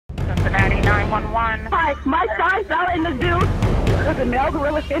911. Hi, my son fell in the zoo. There's a male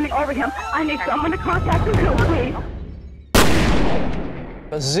gorilla standing over him. I need someone to contact the zoo, please.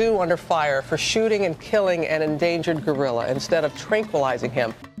 A zoo under fire for shooting and killing an endangered gorilla instead of tranquilizing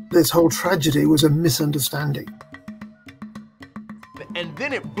him. This whole tragedy was a misunderstanding. And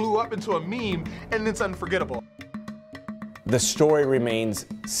then it blew up into a meme, and it's unforgettable. The story remains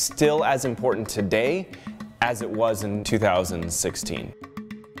still as important today as it was in 2016.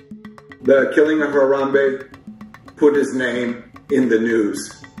 The killing of Harambe put his name in the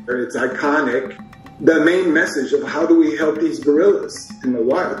news. It's iconic. The main message of how do we help these gorillas in the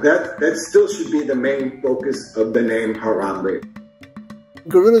wild, that still should be the main focus of the name Harambe.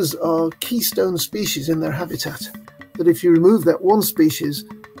 Gorillas are keystone species in their habitat, that if you remove that one species,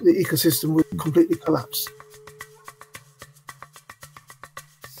 the ecosystem would completely collapse.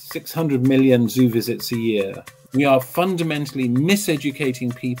 600 million zoo visits a year. We are fundamentally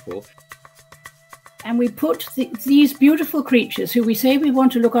miseducating people. And we put these beautiful creatures who we say we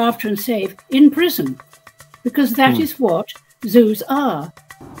want to look after and save in prison, because that is what zoos are.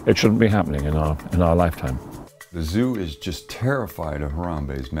 It shouldn't be happening in our lifetime. The zoo is just terrified of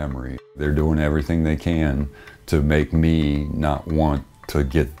Harambe's memory. They're doing everything they can to make me not want to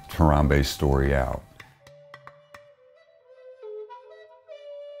get Harambe's story out.